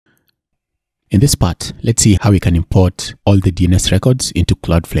In this part, let's see how we can import all the DNS records into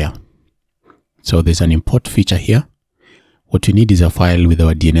Cloudflare. So there's an import feature here. What we need is a file with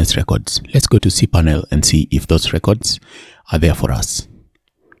our DNS records. Let's go to cPanel and see if those records are there for us.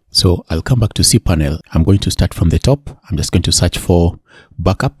 So I'll come back to cPanel. I'm going to start from the top. I'm just going to search for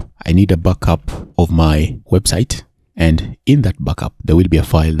backup. I need a backup of my website. And in that backup, there will be a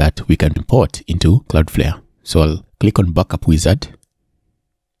file that we can import into Cloudflare. So I'll click on Backup Wizard.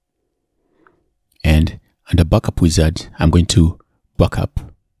 And under Backup Wizard, I'm going to backup.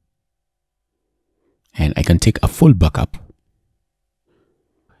 And I can take a full backup.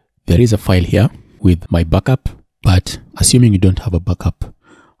 There is a file here with my backup, but assuming you don't have a backup,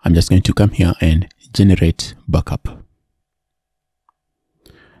 I'm just going to come here and generate backup.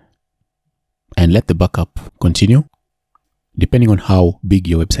 And let the backup continue. Depending on how big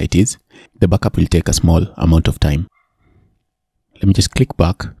your website is, the backup will take a small amount of time. Let me just click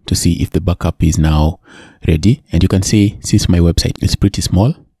back to see if the backup is now ready. And you can see, since my website is pretty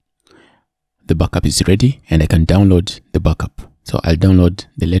small, the backup is ready and I can download the backup. So I'll download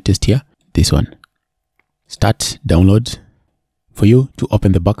the latest here, this one. Start download. For you to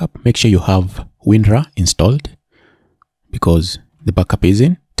open the backup, make sure you have WinRAR installed because the backup is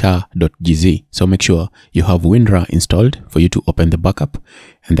in tar.gz. So make sure you have WinRAR installed for you to open the backup.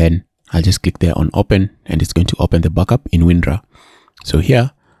 And then I'll just click there on open and it's going to open the backup in WinRAR. So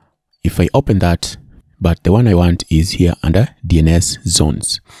here, if I open that, but the one I want is here under DNS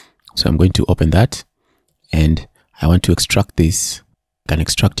zones. So I'm going to open that and I want to extract this. I can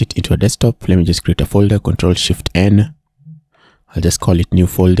extract it into a desktop. Let me just create a folder, Ctrl-Shift-N. I'll just call it new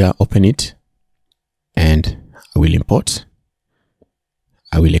folder, open it, and I will import.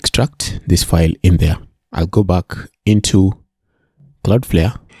 I will extract this file in there. I'll go back into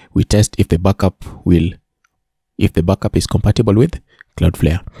Cloudflare. We test if the backup is compatible with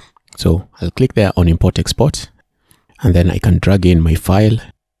Cloudflare. So I'll click there on import export, and then I can drag in my file,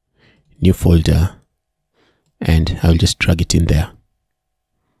 new folder, and I'll just drag it in there.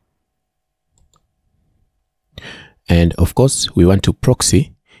 And of course, we want to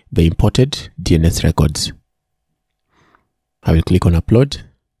proxy the imported DNS records. I will click on upload.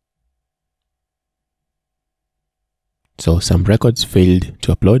 So some records failed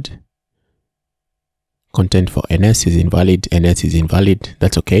to upload. Content for NS is invalid. NS is invalid.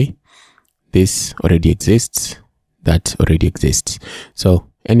 That's okay. This already exists. That already exists. So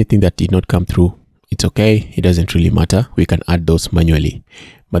anything that did not come through, it's okay. It doesn't really matter. We can add those manually.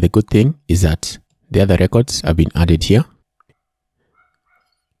 But the good thing is that the other records have been added here.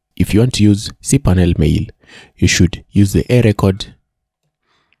 If you want to use cPanel mail, you should use the A record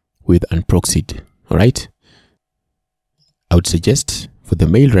with unproxied. All right. I would suggest for the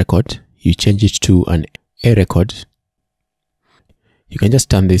mail record, you change it to an A record. You can just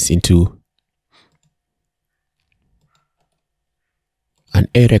turn this into an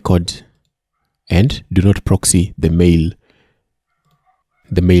A record and do not proxy the mail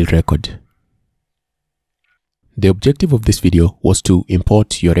record. The objective of this video was to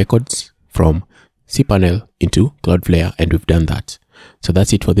import your records from cPanel into Cloudflare, and we've done that. So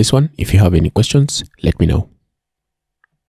that's it for this one. If you have any questions, let me know.